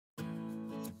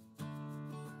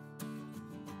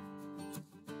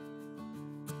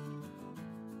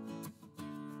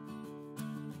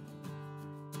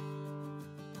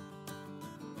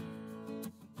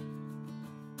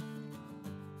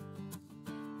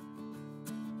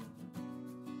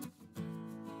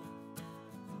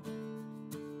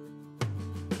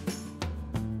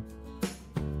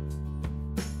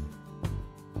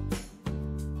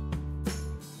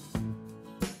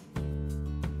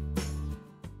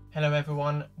Hello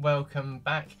everyone, welcome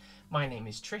back. My name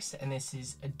is Tris and this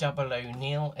is Double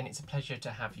O'Neill, and it's a pleasure to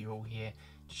have you all here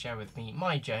to share with me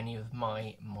my journey with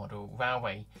my model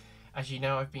railway. As you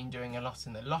know, I've been doing a lot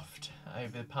in the loft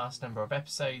over the past number of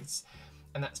episodes,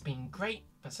 and that's been great,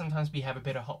 but sometimes we have a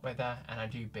bit of hot weather and I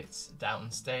do bits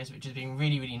downstairs, which has been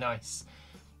really nice.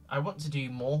 I want to do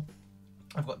more.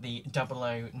 I've got the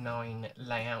 009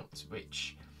 layout,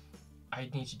 which I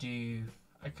need to do,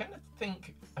 I kind of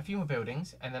think, a few more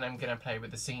buildings, and then I'm going to play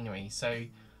with the scenery. So I'm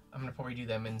going to probably do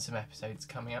them in some episodes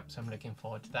coming up, so I'm looking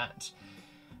forward to that.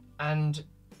 And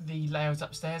the layout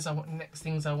upstairs, next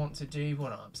things I want to do, well,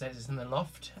 not upstairs, it's in the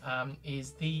loft,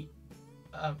 is the,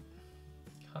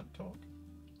 can't talk,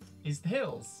 is the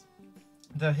hills.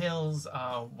 The hills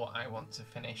are what I want to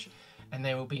finish, and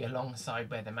they will be alongside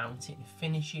where the mountain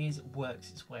finishes,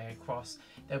 works its way across.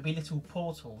 There'll be little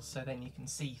portals so then you can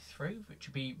see through, which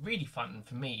will be really fun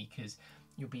for me because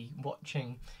you'll be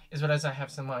watching, as well as I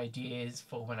have some ideas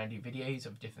for when I do videos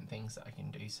of different things that I can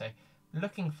do. So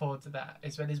looking forward to that,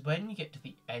 as well as when you get to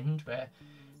the end where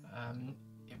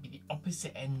it'll be the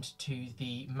opposite end to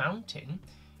the mountain,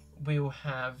 we'll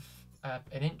have an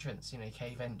entrance, you know,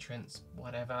 cave entrance,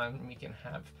 whatever, and we can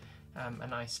have a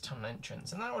nice tunnel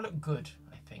entrance, and that will look good,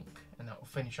 I think, and that will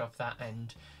finish off that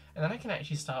end, and then I can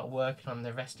actually start working on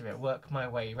the rest of it, work my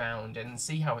way around and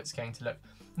see how it's going to look.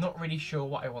 Not really sure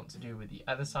what I want to do with the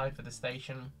other side for the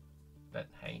station, but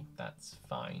hey, that's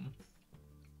fine.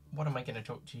 What am I going to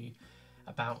talk to you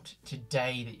about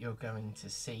today that you're going to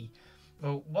see?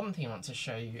 Well, one thing I want to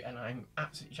show you, and I'm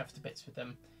absolutely chuffed to bits with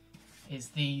them, is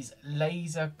these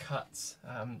laser cut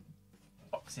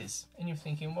boxes. And you're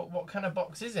thinking, what kind of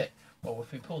box is it? Well,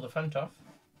 if we pull the front off,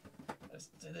 let's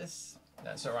do this.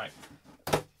 That's all right.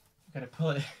 I'm going to pull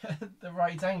it at the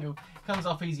right angle. It comes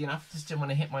off easy enough. Just didn't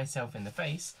want to hit myself in the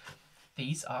face.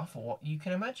 These are for what you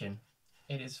can imagine.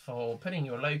 It is for putting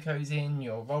your locos in,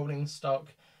 your rolling stock,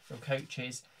 your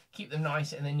coaches. Keep them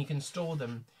nice, and then you can store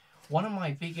them. One of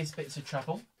my biggest bits of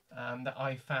trouble that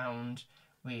I found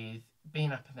with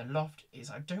being up in the loft is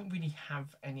I don't really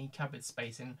have any cupboard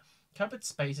space, and cupboard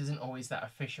space isn't always that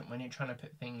efficient when you're trying to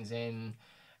put things in.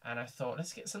 And I thought,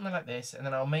 let's get something like this, and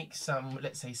then I'll make some,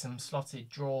 let's say, some slotted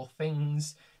drawer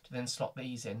things to then slot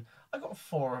these in. I got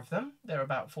 4 of them. They're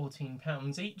about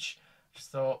 £14 each. Just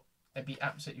thought they'd be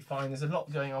absolutely fine. There's a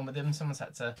lot going on with them. Someone's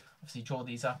had to obviously draw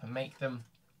these up and make them,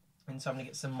 and so I'm gonna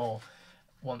get some more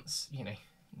once, you know,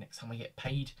 next time I get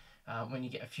paid. When you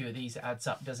get a few of these, it adds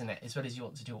up, doesn't it? As well as you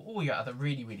want to do all your other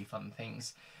really fun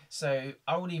things. So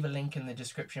I will leave a link in the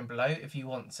description below if you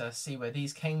want to see where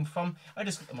these came from. I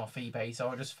just got them off eBay, so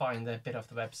I'll just find the bit off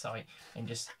the website and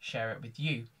just share it with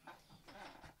you.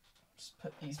 Just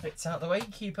put these bits out of the way,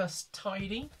 keep us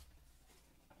tidy.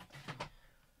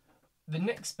 The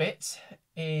next bit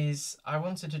is I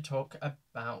wanted to talk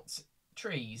about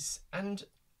trees, and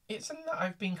it's something that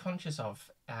I've been conscious of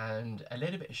and a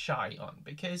little bit shy on,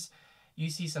 because you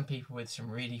see some people with some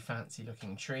really fancy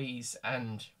looking trees,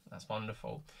 and that's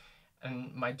wonderful.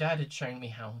 And my dad had shown me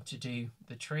how to do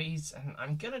the trees, and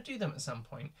I'm gonna do them at some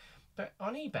point. But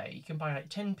on eBay, you can buy like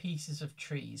 10 pieces of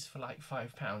trees for like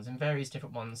 £5, and various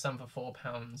different ones, some for £4.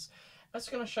 I'm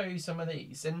just gonna show you some of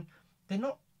these, and they're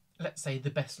not, let's say, the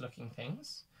best looking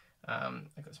things.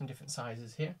 I've got some different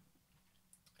sizes here.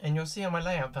 And you'll see on my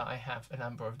layout that I have a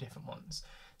number of different ones.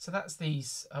 So that's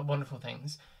these wonderful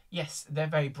things. Yes, they're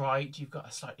very bright. You've got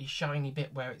a slightly shiny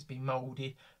bit where it's been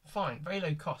moulded. Fine, very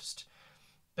low cost.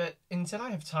 But until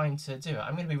I have time to do it,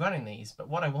 I'm going to be running these. But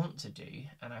what I want to do,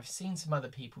 and I've seen some other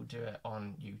people do it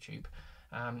on YouTube,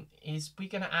 is we're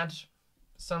going to add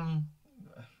some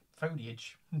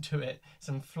foliage to it,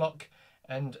 some flock,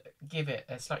 and give it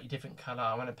a slightly different colour.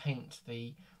 I want to paint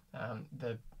the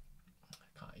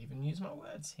I can't even use my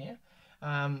words here.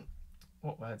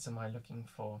 What words am I looking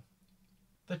for?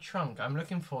 The trunk. I'm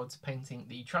looking forward to painting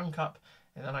the trunk up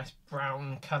in a nice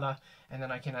brown colour, and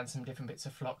then I can add some different bits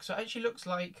of flock. So it actually looks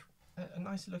like a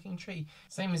nice looking tree.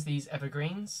 Same as these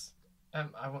evergreens.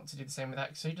 I want to do the same with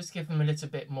that. So you just give them a little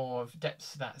bit more of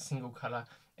depth to that single colour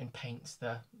and paint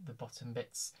the bottom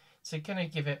bits. So kind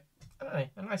of give it, I don't know,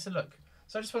 a nicer look.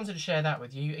 So I just wanted to share that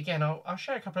with you. Again, I'll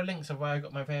share a couple of links of where I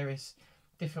got my various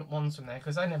different ones from there,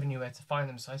 because I never knew where to find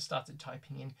them, so I started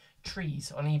typing in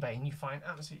trees on eBay, and you find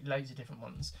absolutely loads of different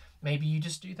ones. Maybe you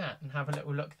just do that and have a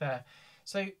little look there.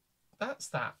 So that's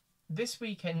that. This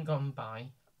weekend gone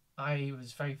by, I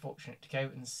was very fortunate to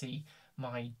go and see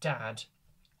my dad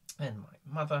and my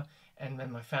mother, and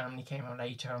then my family came out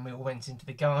later, and we all went into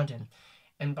the garden.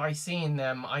 And by seeing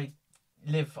them, I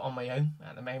live on my own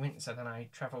at the moment, so then I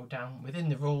travel down within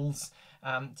the rules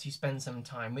to spend some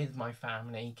time with my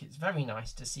family. It's very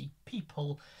nice to see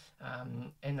people,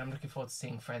 and I'm looking forward to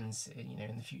seeing friends, you know,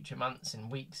 in the future months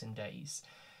and weeks and days.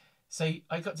 So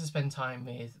I got to spend time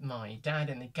with my dad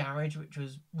in the garage, which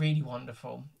was really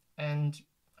wonderful, and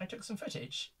I took some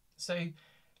footage. So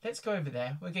let's go over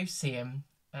there, we'll go see him,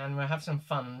 and we'll have some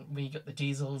fun. We got the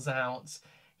diesels out,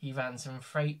 he ran some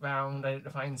freight round. I don't know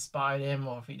if I inspired him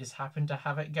or if he just happened to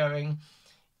have it going,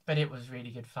 but it was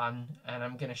really good fun, and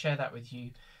I'm going to share that with you.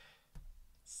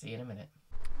 See you in a minute.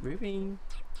 Ruby.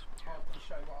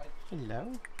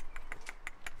 Hello.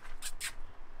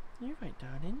 You right,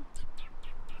 darling?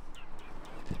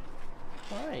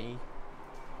 Hi.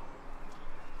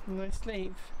 Nice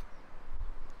sleep.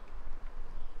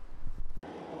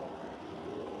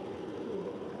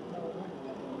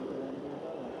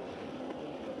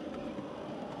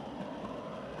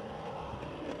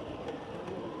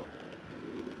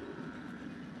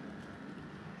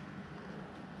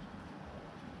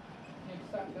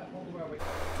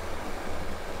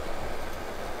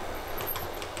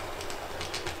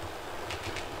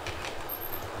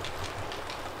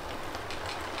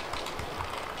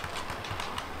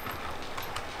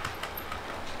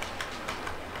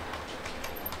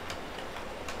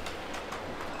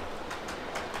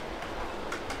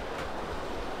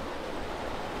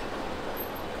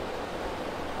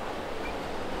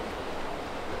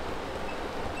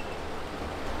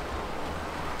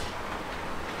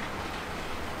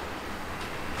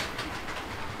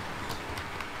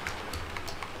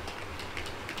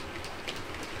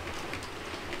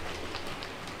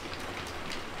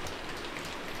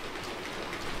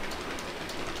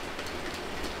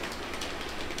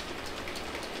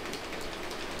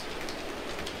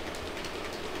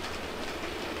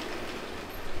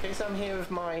 Okay, so I'm here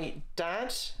with my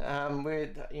dad.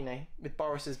 We're, you know, with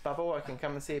Boris's bubble, I can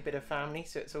come and see a bit of family,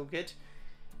 so it's all good.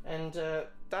 And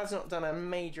Dad's not done a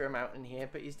major amount in here,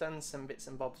 but he's done some bits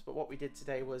and bobs. But what we did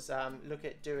today was look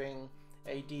at doing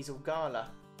a diesel gala.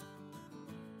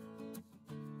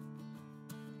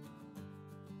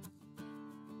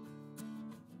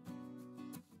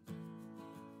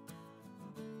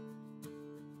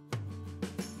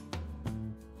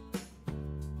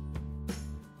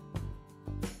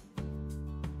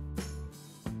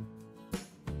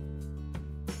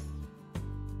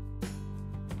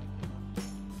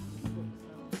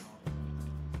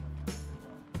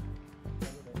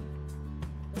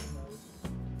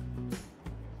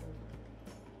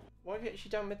 What have you actually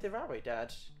done with the railway,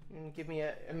 Dad? You can give me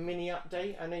a mini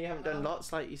update? I know you haven't done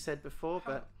lots like you said before,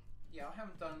 but... Yeah, I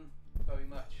haven't done very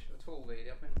much at all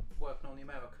really. I've been working on the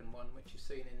American one, which you've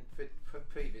seen in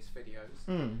previous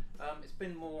videos. It's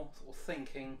been more sort of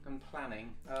thinking and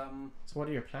planning. So what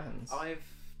are your plans?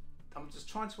 I'm just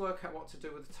trying to work out what to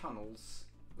do with the tunnels,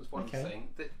 was one thing.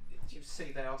 That you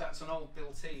see there, that's an old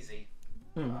built easy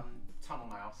tunnel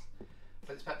mouth.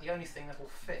 But it's about the only thing that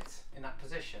will fit in that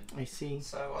position. I see.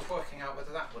 So I was working out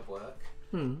whether that would work.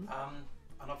 And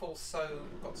I've also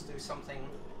got to do something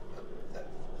at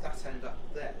that end up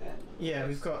there. Yeah,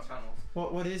 we've got tunnels.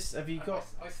 What is? Have you got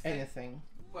anything?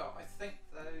 Well, I think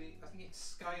it's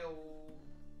scale.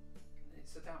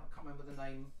 It's down. I can't remember the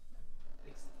name.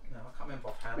 No, I can't remember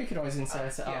offhand. We could always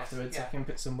insert it afterwards. I can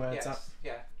put some words up.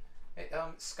 Yeah.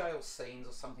 Scale scenes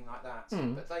or something like that,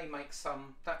 but they make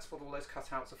some. That's what all those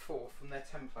cutouts are for from their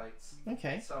templates.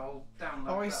 Okay. So I'll download.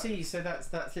 Oh, I see. So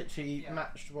that's literally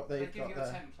matched what they've got there. They give you a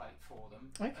template for them.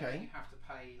 Okay. And then you have to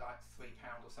pay like £3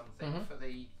 or something for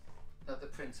the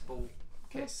printable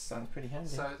kit. That sounds pretty handy.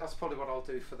 So that's probably what I'll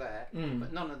do for there.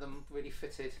 But none of them really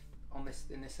fitted on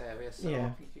in this area, so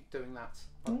I'll keep doing that.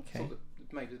 Okay. Sort of,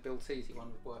 maybe the built easy one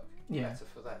would work better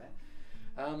for there.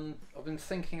 I've been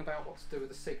thinking about what to do with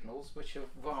the signals, which are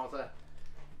rather.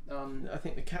 I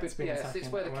think the cat's been attacking.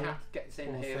 It's where the cat gets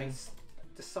in here and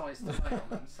decides to lay on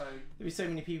them. So there'd be so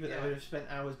many people that would have spent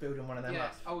hours building one of them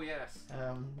up. Oh yes.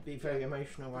 Be very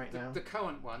emotional right now. The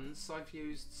current ones I've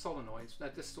used solenoids. They're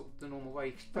just sort of the normal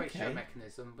ratio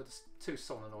mechanism, but there's 2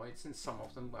 solenoids, and some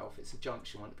of them, well, if it's a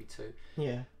junction one, it'd be 2.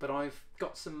 Yeah. But I've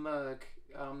got some Merg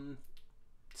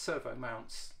servo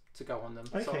mounts to go on them,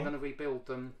 so I'm going to rebuild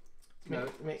them. So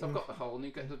I've got the hole, and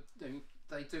you get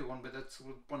they do one with a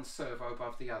sort of one servo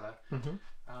above the other.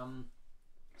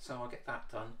 So I'll get that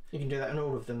done. You can do that on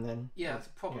all of them then. Yeah,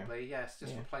 probably. Yes,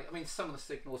 just replace. I mean, some of the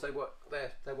signals they work.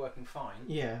 They're working fine.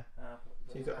 Yeah.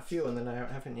 So you've got a few on the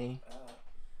layout, haven't you?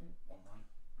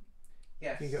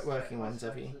 Yes. You've got working ones,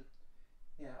 have you?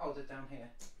 Yeah. Oh, they're down here.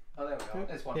 Oh, there we go.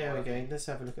 There's one. There we go. Let's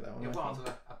have a look at that one. It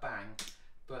rather a bang,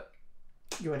 but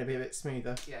You want to be a bit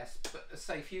smoother. Yes, but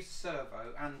say if you use a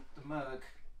servo and the Merg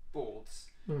boards,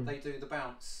 they do the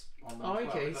bounce on them. Oh,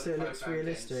 okay, so it looks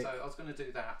realistic. So I was going to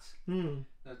do that.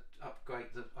 Upgrade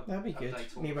the. That'd be good.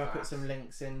 Maybe I'll put some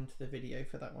links into the video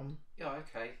for that one. Yeah.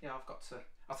 Okay. Yeah, I've got to.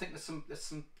 I think there's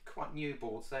some quite new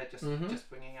boards. They're just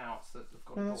bringing out that they've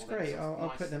got. Oh, that's great.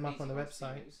 I'll put them up on the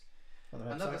website.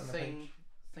 Another thing.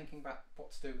 Thinking about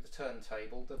what to do with the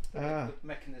turntable, the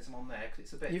mechanism on there, because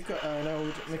it's a bit. You've got an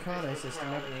old Meccano system,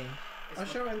 haven't you? I'll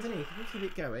show underneath. If you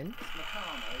keep it going. It's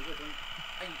Meccano with an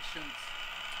ancient.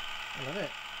 I love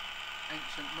it.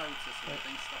 Ancient motor sort of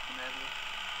thing stuck in there. With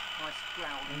a nice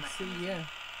growling mechanism. See, yeah.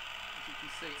 As you can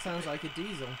see, sounds like a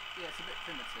diesel. Yeah, it's a bit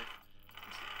primitive.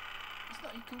 It's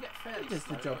not. You can get fairly. It does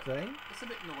slow, the job though. It's a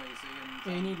bit noisy and.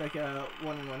 Yeah, you need like a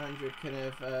 1 in 100 kind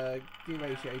of gear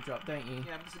ratio drop, don't you?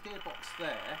 Yeah, but there's a gearbox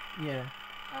there. Yeah.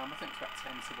 I think it's about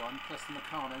 10 to 1, plus the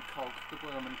Meccano cog, the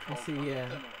Berman cog. I see, yeah.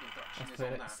 I don't know what the reduction is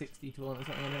like on that. 60 to 1 or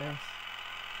something like that.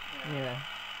 Yeah.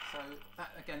 So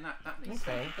that again, that needs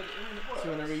to. But it works.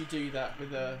 So you want to redo that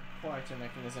with a quieter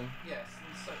mechanism? Yes,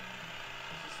 and so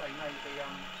as you say, maybe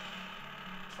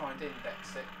try and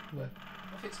index it. But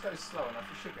if it goes slow enough,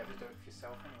 you should be able to do it for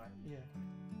yourself anyway. Yeah.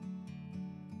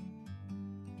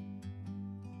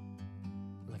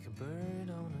 Like a bird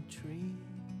on a tree,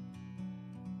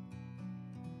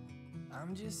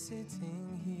 I'm just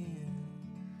sitting here.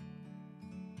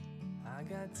 I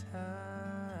got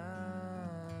time,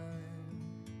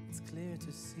 it's clear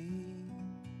to see.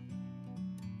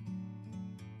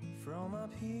 From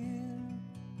up here,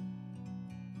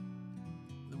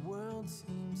 the world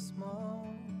seems small.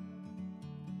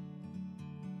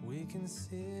 We can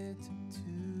sit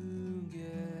together.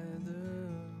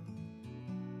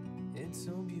 It's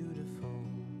so beautiful,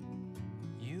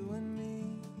 you and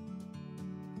me.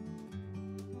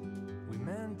 We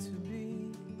meant to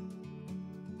be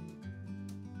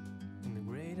in the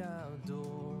great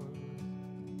outdoors,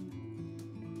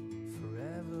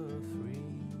 forever free.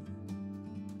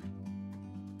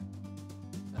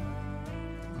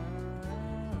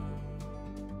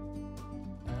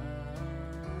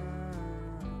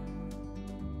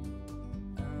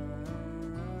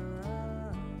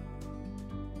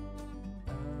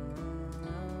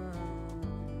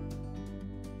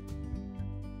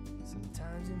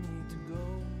 Sometimes you need to go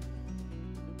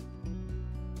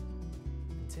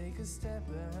and take a step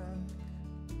back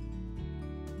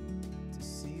to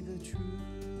see the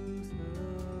truth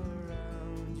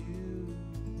around you.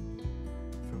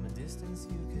 From a distance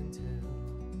you can tell.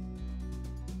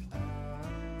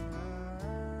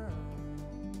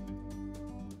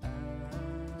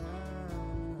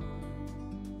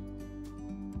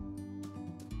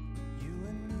 You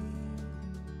and me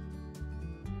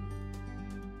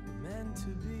were meant to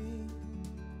be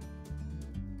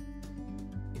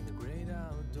in the great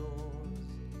outdoors,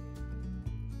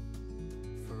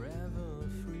 forever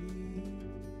free.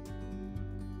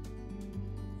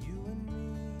 You and me,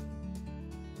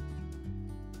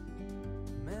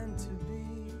 meant to be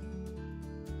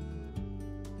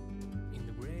in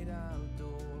the great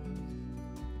outdoors,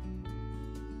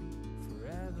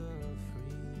 forever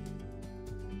free.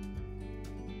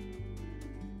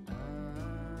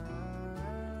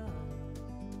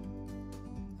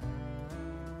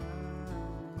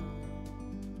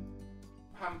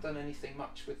 I haven't done anything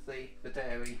much with the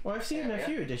dairy. Well, I've seen area. a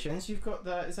few additions. You've got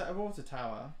the, is that a water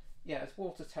tower? Yeah, there's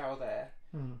water tower there.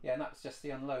 Yeah, and that's just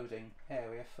the unloading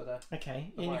area for the.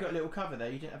 Okay, and you've got a little cover there.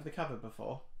 You didn't have the cover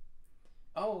before.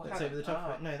 Oh, that's over the top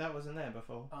of it. No, that wasn't there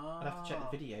before. I'd have to check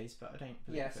the videos, but I don't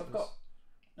believe Yes, I've got.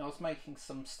 I was making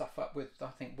some stuff up with I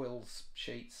think Will's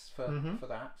sheets for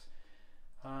that.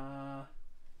 Yeah,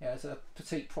 there's a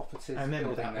petite properties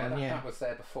building that there. One, yeah. That was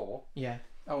there before. Yeah.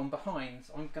 Oh, and behind,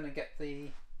 I'm going to get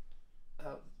the.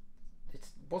 It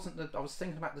wasn't the. I was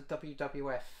thinking about the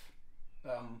WWF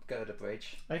girder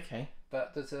bridge. Okay.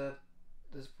 But there's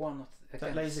one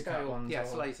again. That laser cut one.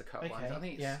 Yes, laser cut okay. ones. I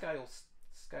think it's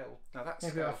scale. Now that's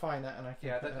maybe scale. I'll find that and I can.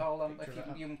 Yeah, I'll if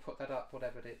you can put that up,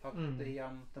 whatever it is. I'll put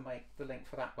the link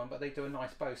for that one. But they do a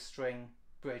nice bowstring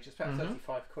bridge. It's about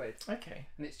 35 quid. Okay.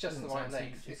 And it's just the right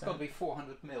length. It's got to be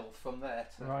 400 mil from there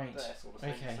to there, sort of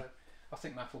thing. Okay. So I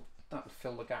think that'll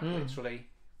fill the gap literally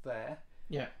there.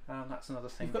 Yeah. That's another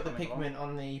thing. You've got the pigment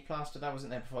on the plaster that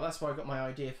wasn't there before. That's why I got my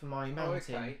idea for my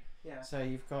mounting. Okay. Yeah. So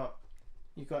you've got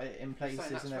it in places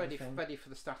that's and everything. ready for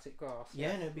the static grass. Yeah,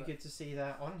 and it'd be good to see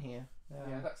that on here.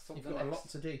 Yeah, that's you've got a lot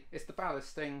to do. It's the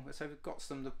ballasting. So we've got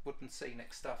some of the wooden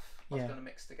Scenics stuff. I was going to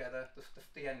mix together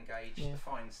the end gauge, the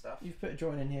fine stuff. You've put a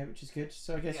joint in here, which is good.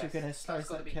 So I guess you're going to slice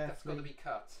that carefully. That's got to be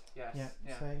cut. Yes.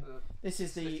 Yeah. So this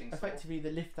is effectively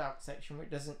the lift out section, which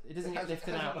it doesn't get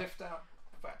lifted out. Lift out.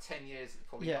 about 10 years. It's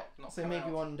probably not so come maybe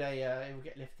out. one day it will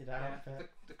get lifted out. Yeah,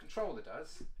 the controller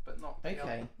does, but not. The Okay.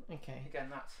 other. Okay.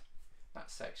 Again, that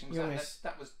section.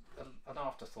 That was an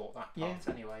afterthought. That part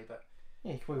anyway, but.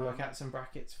 Yeah, you could probably work out some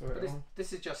brackets for it.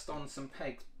 This is just on some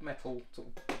peg metal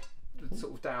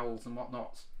sort of dowels and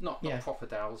whatnot. Not proper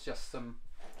dowels, just some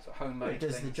sort of homemade. It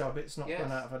does things. the job. It's not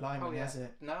gone out of alignment, has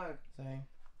it? No.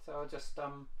 So I just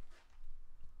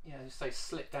just say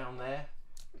slip down there,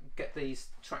 get these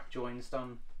track joins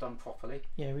done properly.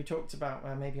 Yeah, we talked about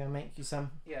maybe I'll make you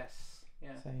some. Yes.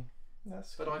 Yeah. So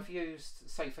that's. But I've used,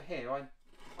 say for here,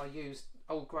 I used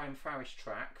old Graham Farish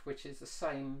track, which is the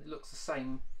same. It looks the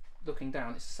same. Looking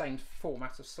down, it's the same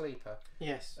format of sleeper.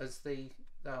 Yes. As the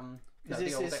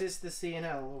is this the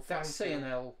C&L or that's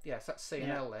C&L? Yes, that's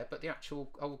C&L there. But the actual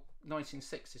old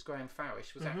 1960s Graham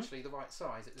Farish was actually the right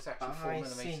size. It was actually 4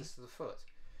 millimeters to the foot.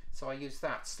 So I used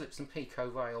that, slipped some Pico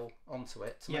rail onto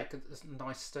it to make a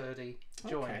nice sturdy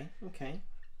joint. Okay.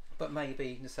 But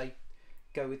maybe say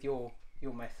go with your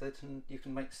method, and you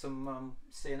can make some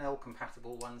C&L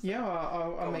compatible ones. Yeah,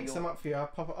 I'll make some up for you.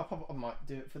 I might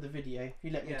do it for the video. If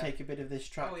you let me take a bit of this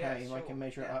track home, sure. I can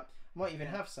measure it up. I might even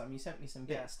have some. You sent me some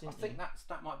bits, didn't you? I think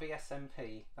that might be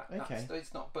SMP. Okay.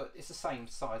 It's not, but it's the same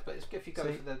size. But if you go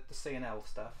for the C&L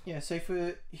stuff. Yeah. So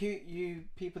for you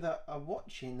people that are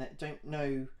watching that don't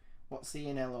know what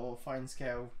C&L or fine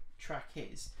scale track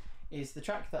is the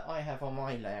track that I have on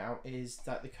my layout is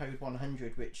that the Code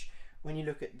 100, which when you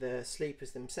look at the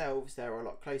sleepers themselves, they're a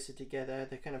lot closer together.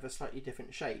 They're kind of a slightly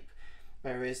different shape,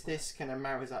 whereas this kind of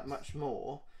marries up much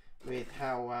more with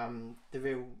how the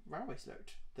real railways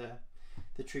looked.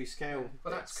 The true scale.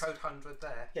 Well, that's Code 100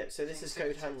 there. Yeah. So this is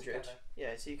Code 100.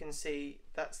 Yeah. So you can see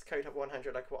that's Code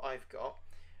 100, like what I've got,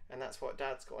 and that's what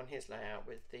Dad's got on his layout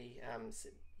with the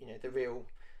the real.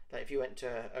 Like if you went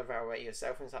to a railway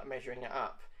yourself and start measuring it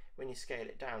up, when you scale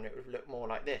it down, it would look more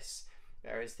like this.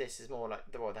 Whereas this is more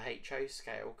like the HO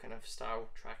scale kind of style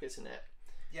track, isn't it?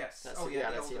 Yes. That's the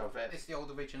reality of it. It's the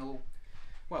old original,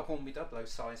 Hornby Dublo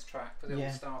size track that it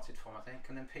all started from, I think,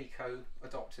 and then Pico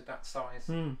adopted that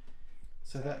size.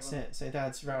 So that's it. So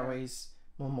Dad's railway's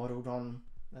more modelled on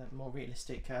a more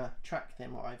realistic track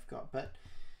than what I've got, but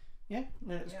yeah,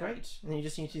 no, it's great. And you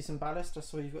just need to do some ballast. I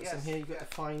saw you've got some here. You've got the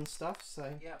fine stuff,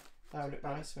 so that'll look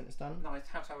nice when it's done. Nice.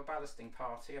 Have to have a ballasting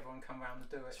party. Everyone come round and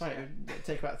do it. That's right. It'll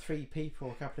take about 3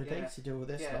 people, a couple of days to do all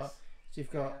this lot. So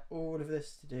you've got all of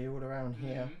this to do all around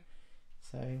here.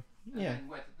 So and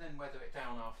then weather it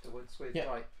down afterwards with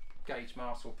like gauge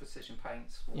mask or precision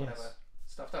paints or whatever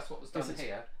stuff. That's what was done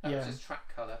here. That was just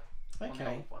track colour on the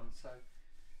old one. So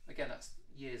again, that's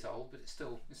years old, but it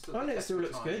still it still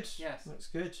looks good. Yes, looks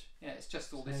good. Yeah, it's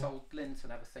just all this old lint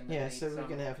and everything. Yeah, so we're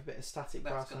going to have a bit of static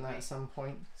brass on that at some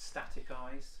point. Static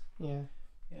eyes. Yeah.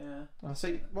 Yeah.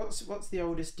 So what's the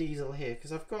oldest diesel here?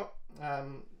 Because I've got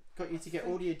you to get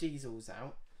all your diesels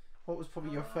out. What was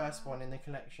probably your first one in the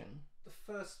collection?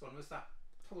 The first one was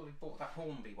probably bought that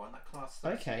Hornby one, that Class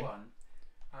 31.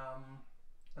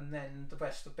 And then the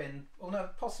rest have been,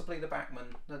 possibly the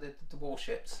Bachmann, the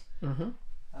warships.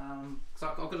 Because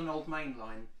I've got an old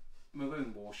mainline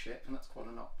maroon warship, and that's quite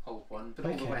an old one. But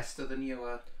all the rest are the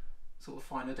newer, sort of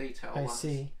finer detail ones. I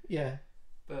see. Yeah.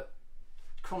 But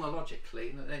chronologically,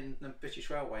 in the British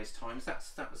Railways times, that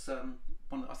was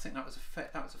one. I think that was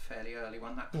a fairly early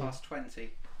one. That Class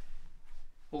 20.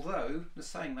 Although,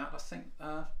 saying that, I think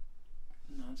I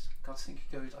think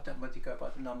you go. I don't know whether you go by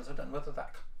the numbers. I don't know whether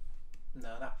that.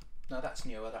 No, that's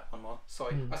newer. That one was.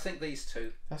 Sorry, I think these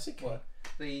two. That's okay. Were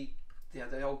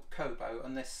the old Kobo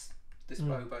and this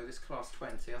Bobo, this Class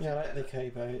 20. I like the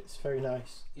Kobo. It's very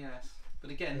nice. Yes, but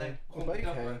again, Hornby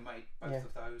Dublo made both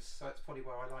of those, so it's probably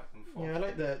where I like them for. Yeah, I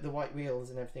like the white wheels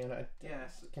and everything.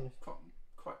 Yes, kind of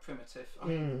quite primitive. I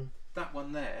mean, that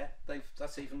one there,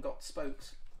 that's even got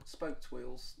spoked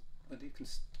wheels, and you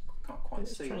can't quite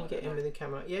see. Try and get in with the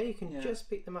camera. Yeah, you can just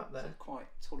pick them up there. So quite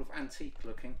sort of antique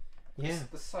looking. Yeah, it's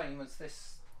the same as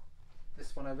this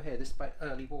one over here. This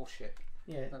early warship.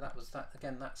 Yeah, no, that was that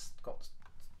again. That's got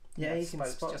you can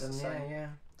spot them. Yeah.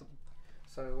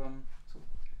 So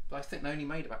but I think they only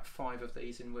made about 5 of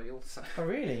these in wheels. So. Oh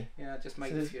really? Yeah, just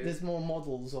made a few. There's more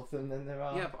models of them than there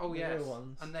are. Yeah, real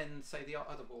ones. And then say the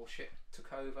other warship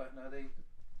took over. No, the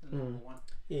normal one.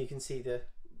 Yeah, you can see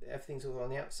everything's all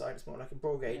on the outside. It's more like a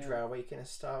broad gauge railway kind of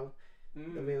style.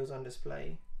 The wheels on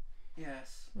display.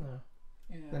 Yes. Oh.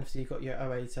 Yeah. Then you've got your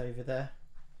 08 over there.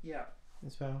 Yeah.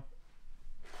 As well.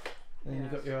 And then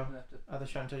you've got your other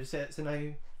Shanto. So it's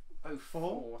an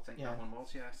 04, I think that one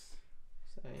was, yes.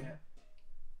 So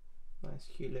nice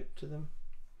cute look to them.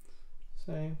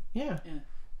 So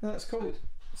that's cool. Good.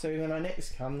 So when I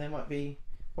next come, there might be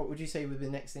what would you say would be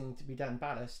the next thing to be done?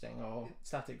 Ballasting or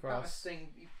static grass? Ballasting,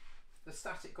 the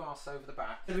static grass over the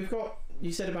back. So we've got,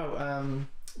 you said about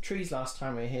trees last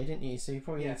time we were here, didn't you? So you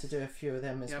probably need to do a few of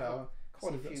them as well.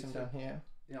 Quite a few. Some down here.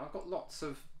 Yeah, I've got lots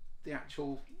of the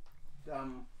actual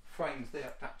frames, the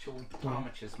actual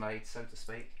armatures made, so to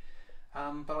speak.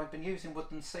 But I've been using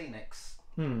wooden Scenics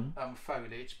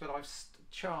foliage, but I've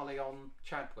Charlie on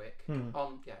Chadwick Charlie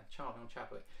on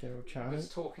Chadwick was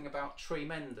talking about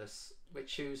Tremendous,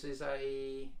 which uses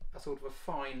a sort of a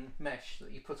fine mesh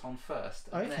that you put on first,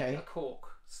 and then a cork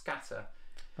scatter.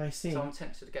 I see. So I'm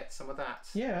tempted to get some of that.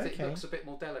 Yeah, It looks a bit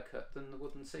more delicate than the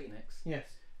wooden Scenics. Yes.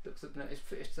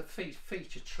 It's a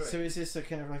feature tree. So is this a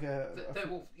kind of like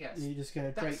yes. You're just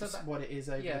going to drape what it is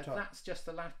over the top? Yeah, that's just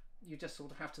the you just sort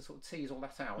of have to sort of tease all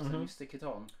that out and you stick it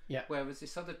on. Yeah. Whereas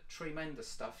this other Tremendous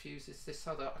stuff uses this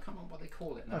other, I can't remember what they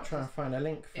call it now. I'll try and find a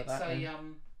link for that.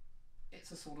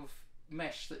 It's a sort of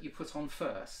mesh that you put on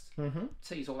first,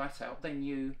 tease all that out, then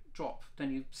you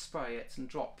spray it and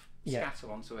drop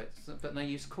scatter onto it. But they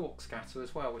use cork scatter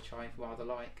as well, which I rather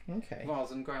like. Okay. Rather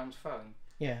than ground foam.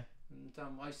 Yeah.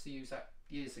 And I used to use that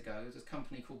years ago. There's a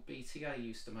company called BTA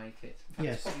used to make it. In fact,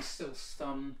 Yes. It's probably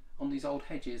still on these old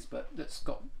hedges, but that's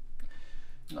got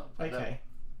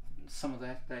some of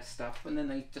their stuff, and then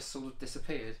they just sort of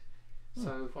disappeared.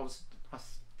 So I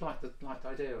like the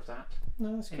idea of that.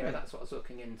 No, that's anyway, great. that's what I was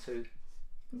looking into.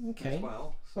 Okay. As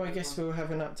well. So I guess we'll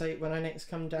have an update when I next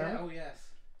come down. Yeah, oh yes.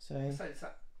 So it's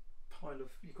that pile of,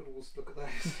 you could always look at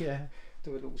those. Yeah.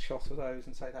 Do a little shot of those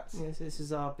and say that's. Yes, this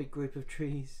is our big group of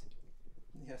trees.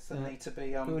 Yes, they need to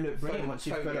be. Will look brilliant once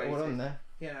you've got it all on there.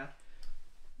 Yeah.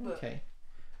 Okay.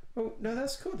 Well, no,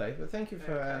 that's cool though. But thank you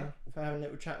for having a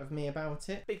little chat with me about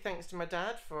it. Big thanks to my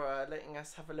dad for letting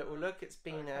us have a little look. It's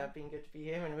been been good to be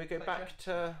here, and we'll go back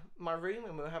to my room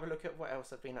and we'll have a look at what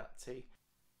else I've been up to.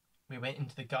 We went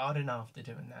into the garden after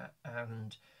doing that,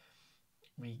 and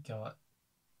we got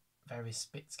various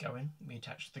bits going. We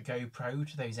attached the GoPro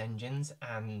to those engines,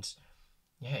 and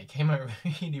yeah, it came out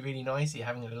really nicely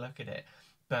having a look at it.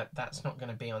 But that's not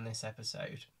going to be on this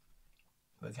episode.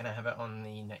 We're going to have it on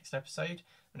the next episode.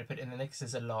 I'm going to put it in the next.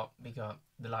 There's a lot. We got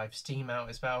the live stream out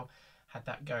as well. Had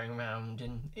that going around,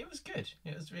 and it was good.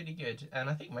 It was really good. And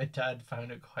I think my dad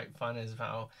found it quite fun as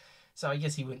well. So I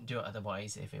guess he wouldn't do it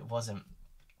otherwise if it wasn't.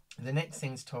 The next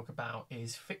thing to talk about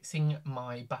is fixing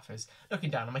my buffers. Looking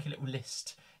down, I'll make a little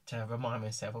list to remind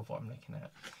myself of what I'm looking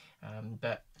at.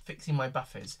 But fixing my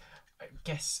buffers. I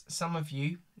guess some of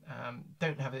you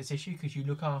don't have this issue because you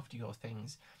look after your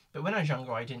things. But when I was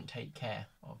younger, I didn't take care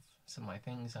of some of my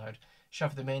things. I would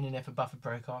shove them in, and if a buffer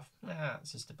broke off,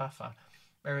 it's just a buffer.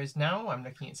 Whereas now I'm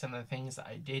looking at some of the things that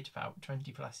I did about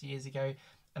 20 plus years ago,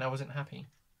 and I wasn't happy.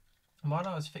 And while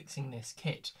I was fixing this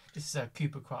kit, this is a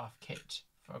Coopercraft kit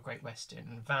for a Great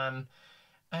Western van,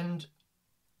 and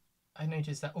I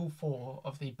noticed that all 4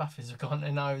 of the buffers are gone,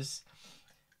 and I was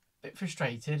a bit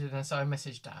frustrated, and so I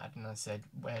messaged Dad and I said,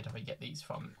 where do I get these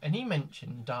from? And he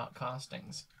mentioned Dark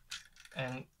Castings,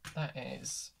 and that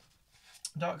is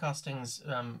Dark Castings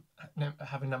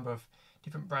have a number of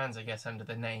different brands, I guess, under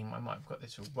the name. I might have got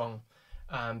this all wrong,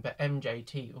 but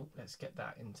MJT, let's get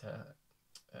that into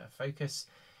focus.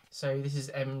 So this is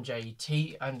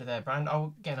MJT under their brand.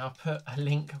 I'll put a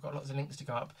link. I've got lots of links to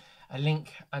go up. A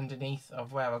link underneath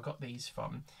of where I got these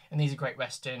from. And these are Great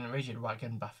Western rigid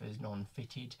wagon buffers,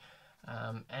 non-fitted.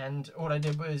 And all I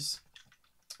did was,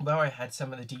 where I had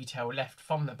some of the detail left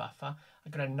from the buffer, I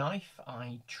got a knife.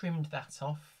 I trimmed that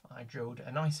off. I drilled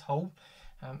a nice hole.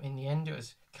 In the end, it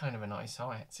was kind of a nice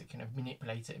hole. I had to kind of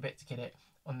manipulate it a bit to get it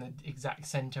on the exact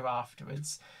centre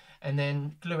afterwards. And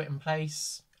then glue it in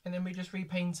place. And then we just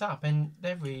repaint up, and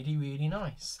they're really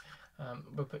nice.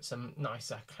 We'll put some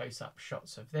nicer close-up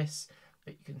shots of this,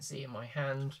 but you can see in my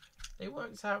hand it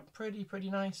works out pretty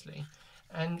nicely.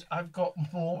 And I've got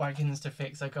more wagons to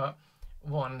fix. I got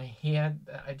one here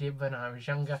that I did when I was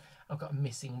younger. I've got a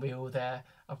missing wheel there.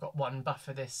 I've got one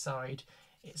buffer this side.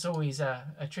 It's always a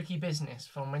tricky business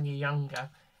from when you're younger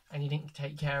and you didn't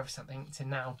take care of something to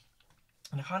now.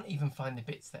 And I can't even find the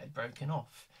bits that had broken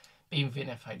off. Even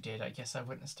if I did, I guess I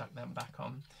wouldn't have stuck them back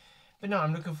on. But no,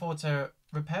 I'm looking forward to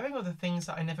repairing all the things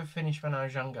that I never finished when I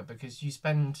was younger, because you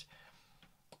spend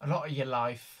a lot of your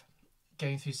life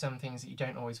going through some things that you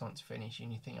don't always want to finish,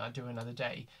 and you think, I'll do another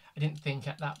day. I didn't think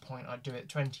at that point I'd do it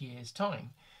 20 years time,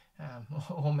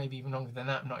 or maybe even longer than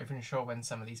that. I'm not even sure when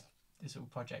some of these little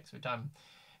projects were done.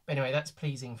 But anyway, that's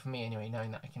pleasing for me anyway,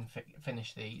 knowing that I can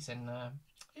finish these. And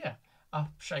yeah, I'll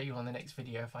show you on the next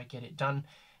video if I get it done.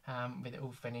 With it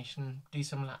all finished, and do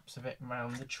some laps of it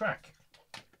around the track.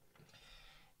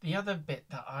 The other bit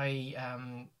that I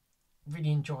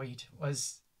really enjoyed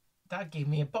was Dad gave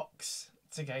me a box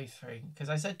to go through, because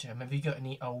I said to him, have you got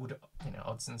any old, you know,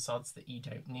 odds and sods that you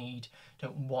don't need,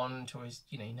 don't want, or is,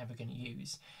 you know, you're never going to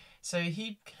use? So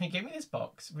he gave me this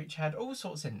box which had all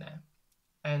sorts in there,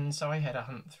 and so I had a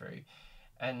hunt through,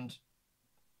 and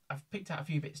I've picked out a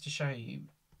few bits to show you,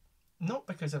 not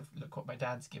because of look what my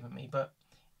dad's given me, but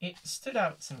it stood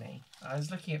out to me. I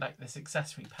was looking at like this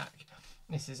accessory pack.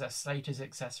 This is a Slater's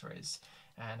accessories,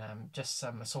 and just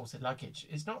some assorted luggage.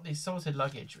 It's not the assorted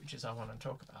luggage which is I want to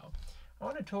talk about. I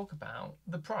want to talk about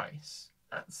the price.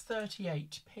 That's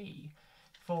 38p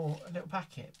for a little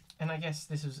packet. And I guess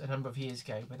this was a number of years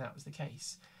ago when that was the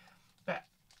case. But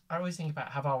I always think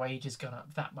about have our wages gone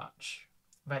up that much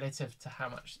relative to how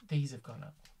much these have gone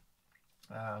up.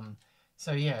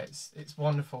 So yeah, it's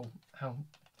wonderful how,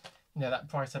 you know, that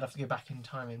price. I'd have to go back in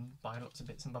time and buy lots of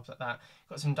bits and bobs like that.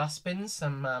 Got some dustbins,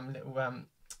 some little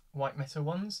white metal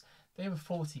ones. They were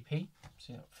 40p,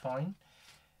 so fine.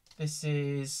 This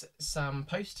is some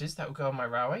posters that will go on my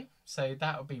railway, so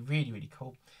that would be really, really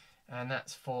cool. And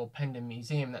that's for Pendon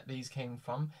Museum that these came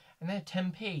from, and they're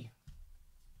 10p.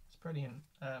 It's brilliant.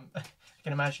 I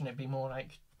can imagine it'd be more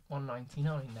like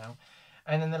 £1.99 now.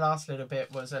 And then the last little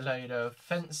bit was a load of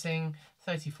fencing,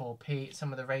 34p,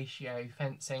 some of the ratio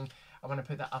fencing. I want to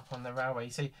put that up on the railway.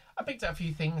 So I picked up a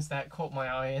few things that caught my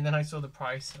eye, and then I saw the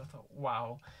price and I thought,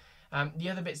 wow. The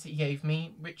other bits that he gave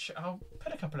me, which I'll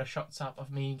put a couple of shots up of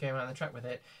me going around the track with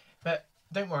it, but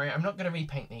don't worry, I'm not going to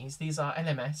repaint these. These are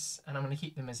LMS, and I'm going to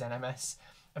keep them as LMS.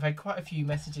 I've had quite a few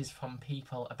messages from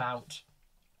people about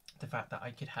the fact that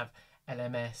I could have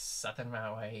LMS, Southern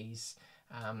Railways,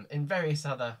 and various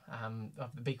other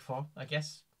of the big four, I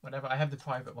guess, whatever. I have the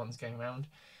private ones going around,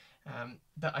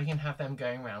 but I can have them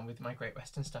going around with my Great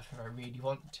Western stuff if I really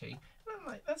want to. And I'm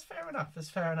like, that's fair enough, that's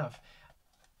fair enough.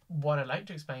 What I'd like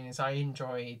to explain is I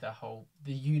enjoy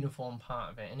the uniform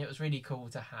part of it, and it was really cool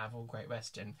to have all Great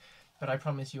Western, but I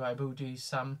promise you I will do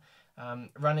some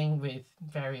running with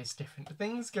various different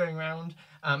things going around,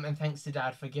 and thanks to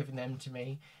Dad for giving them to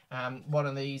me. One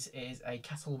of these is a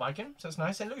cattle wagon, so it's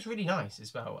nice, and it looks really nice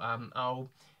as well. I'll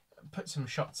put some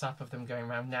shots up of them going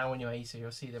around now anyway, so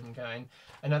you'll see them going.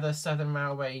 Another Southern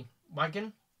Railway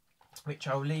wagon, which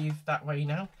I'll leave that way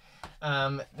now.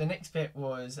 The next bit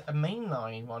was a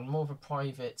mainline one, more of a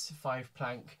private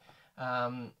 5-plank.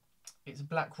 It's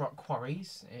Black Rock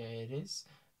Quarries, it is,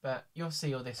 but you'll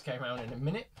see all this go around in a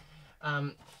minute.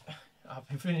 I'll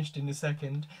be finished in a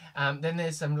second. Then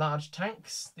there's some large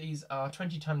tanks. These are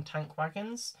 20-ton tank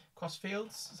wagons,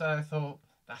 crossfields, so I thought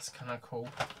that's kind of cool.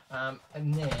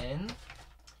 And then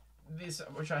this,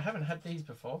 which I haven't had these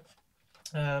before,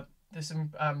 there's some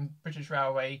British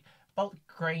Railway bulk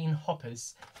grain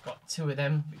hoppers. Got 2 of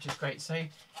them, which is great. So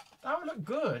that would look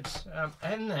good.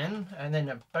 And then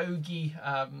a bogey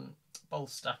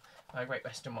bolster, a Great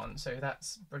Western one. So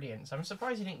that's brilliant. So I'm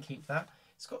surprised he didn't keep that.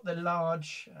 It's got the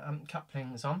large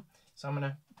couplings on, so I'm going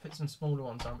to put some smaller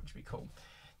ones on, which would be cool.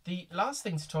 The last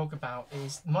thing to talk about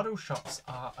is model shops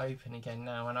are open again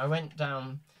now, and I went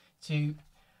down to,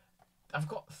 I've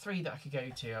got 3 that I could go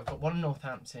to. I've got one in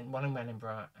Northampton, one in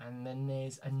Wellingborough, and then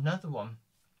there's another one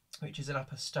which is in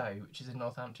Upper Stowe, which is in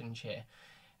Northamptonshire,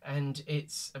 and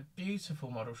it's a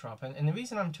beautiful model shop. And the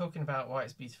reason I'm talking about why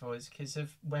it's beautiful is because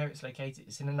of where it's located.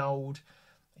 It's in an old,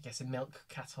 I guess, a milk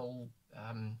cattle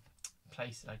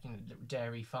place, like, you know, little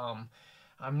dairy farm.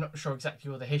 I'm not sure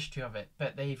exactly all the history of it,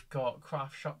 but they've got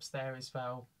craft shops there as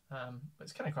well. But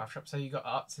it's kind of craft shop, so you've got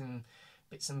arts and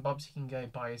bits and bobs. You can go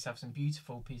buy yourself some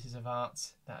beautiful pieces of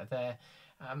art that are there,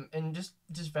 and just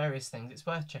various things. It's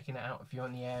worth checking it out if you're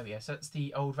in the area. So it's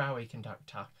the Old Railway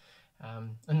Conductor. No,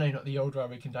 not the Old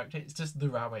Railway Conductor, it's just the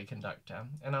Railway Conductor,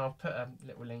 and I'll put a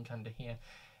little link under here.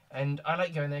 And I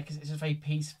like going there because it's just very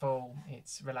peaceful,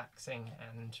 it's relaxing,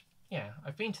 and yeah,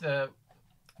 I've been to the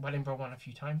Wellingborough one a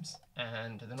few times,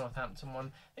 and the Northampton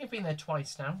one. They've been there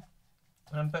twice now.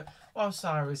 But whilst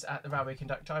I was at the Railway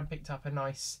Conductor, I picked up a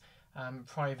nice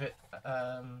private,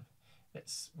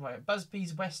 it's right,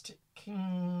 Busby's West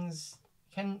Kensington,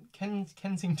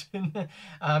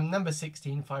 number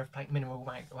 16, 5-plank mineral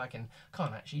wagon.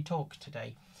 Can't actually talk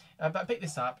today. But I picked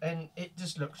this up, and it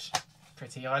just looked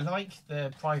pretty. I like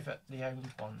the privately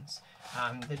owned ones.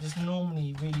 They're just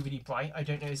normally really, really bright. I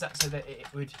don't know, is that so that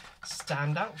it would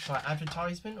stand out for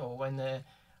advertisement, or when the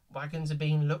wagons are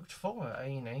being looked for?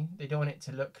 You know, they don't want it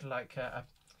to look like a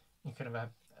kind of a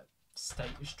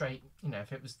straight, you know,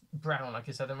 if it was brown like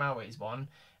a Southern Railways one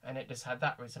and it just had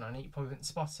that written on it, you probably wouldn't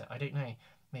spot it. I don't know.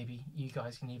 Maybe you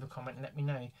guys can leave a comment and let me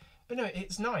know. But no,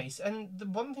 it's nice. And the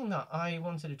one thing that I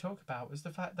wanted to talk about was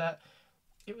the fact that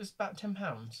it was about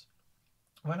 £10.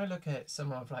 When I look at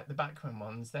some of like the Bachmann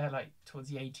ones, they're like towards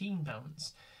the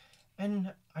 £18.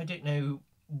 And I don't know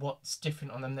what's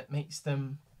different on them that makes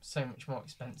them so much more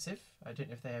expensive. I don't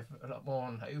know if they have a lot more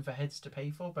on overheads to pay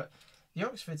for, but the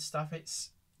Oxford stuff, it's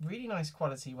really nice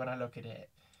quality when I look at it.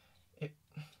 I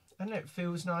don't know, it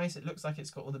feels nice, it looks like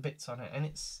it's got all the bits on it, and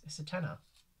it's a tenner.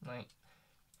 Like,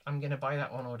 I'm going to buy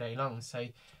that one all day long, so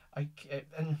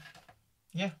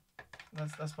yeah,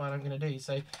 that's what I'm going to do.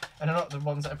 So, and a lot of the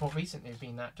ones that I bought recently have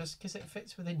been that, just because it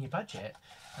fits within your budget.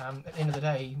 At the end of the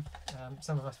day,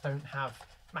 some of us don't have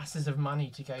masses of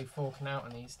money to go forking out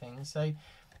on these things, so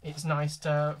it's nice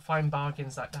to find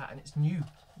bargains like that, and it's new,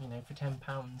 you know, for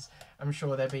 £10. I'm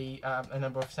sure there'll be a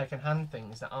number of second-hand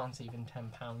things that aren't even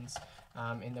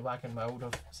 £10 in the wagon world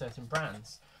of certain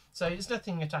brands. So it's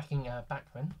nothing attacking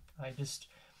Bachmann. I'm just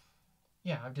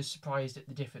surprised at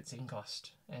the difference in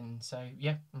cost. And so,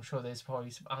 yeah, I'm sure there's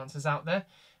probably some answers out there.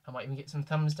 I might even get some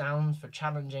thumbs down for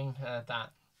challenging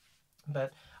that.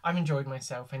 But I've enjoyed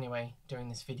myself anyway doing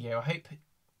this video. I hope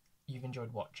you've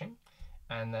enjoyed watching,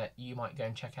 and that you might go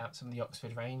and check out some of the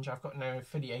Oxford range. I've got no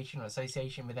affiliation or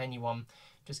association with anyone,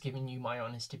 just giving you my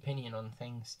honest opinion on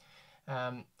things.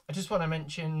 I just want to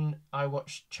mention I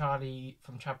watched Charlie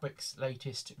from Chadwick's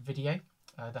latest video,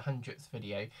 the 100th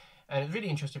video, and it was really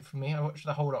interesting for me. I watched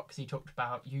the whole lot because he talked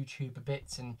about YouTube a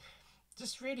bit, and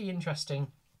just really interesting,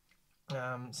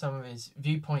 some of his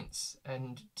viewpoints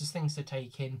and just things to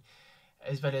take in,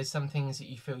 as well as some things that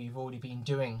you feel you've already been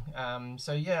doing.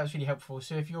 So yeah, it was really helpful.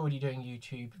 So if you're already doing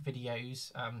YouTube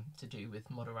videos to do with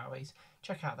model railways,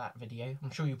 check out that video.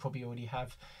 I'm sure you probably already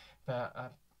have,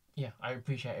 but yeah, I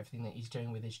appreciate everything that he's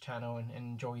doing with his channel and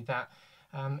enjoy that.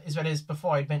 As well as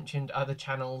before I'd mentioned other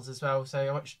channels as well. So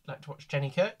I like to watch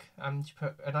Jenny Kirk. She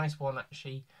put a nice one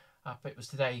actually up. It was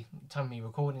today, the time of me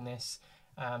recording this,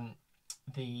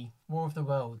 the War of the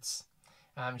Worlds.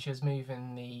 She was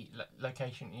moving the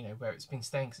location, you know, where it's been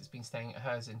staying, because it's been staying at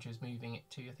hers, and she was moving it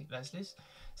to, I think, Leslie's.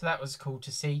 So that was cool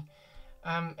to see.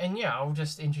 And yeah, I'll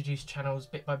just introduce channels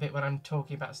bit by bit when I'm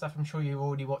talking about stuff. I'm sure you're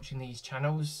already watching these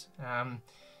channels.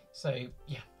 So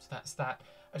yeah, so that's that.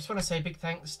 I just want to say a big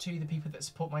thanks to the people that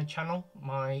support my channel,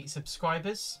 my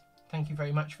subscribers. Thank you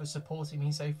very much for supporting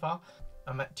me so far.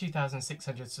 I'm at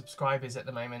 2,600 subscribers at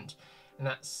the moment, and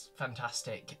that's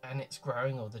fantastic, and it's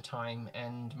growing all the time,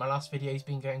 and my last video's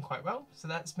been going quite well, so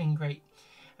that's been great.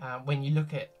 When you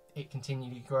look at it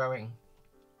continually growing,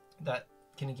 that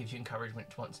kind of gives you encouragement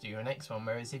to want to do your next one,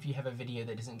 whereas if you have a video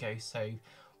that doesn't go so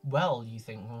well, you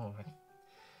think, oh,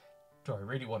 do I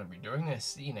really want to be doing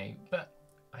this, you know, but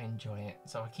I enjoy it,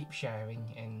 so I keep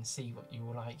sharing and see what you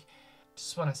all like.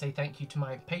 Just want to say thank you to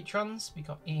my patrons. We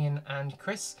got Ian and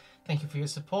Chris. Thank you for your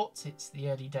support. It's the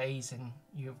early days, and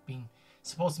you've been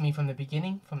supporting me from the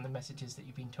beginning, from the messages that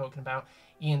you've been talking about.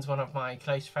 Ian's one of my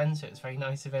close friends, so it's very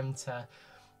nice of him to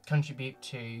contribute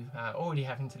to already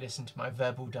having to listen to my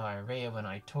verbal diarrhea when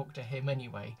I talk to him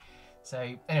anyway. So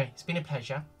anyway, it's been a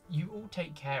pleasure. You all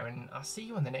take care, and I'll see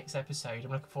you on the next episode.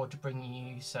 I'm looking forward to bringing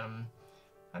you some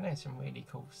really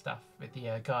cool stuff with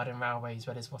the Garden Railway, as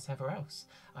well as whatever else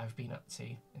I've been up to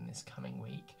in this coming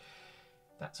week.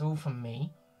 That's all from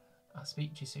me. I'll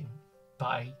speak to you soon.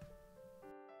 Bye.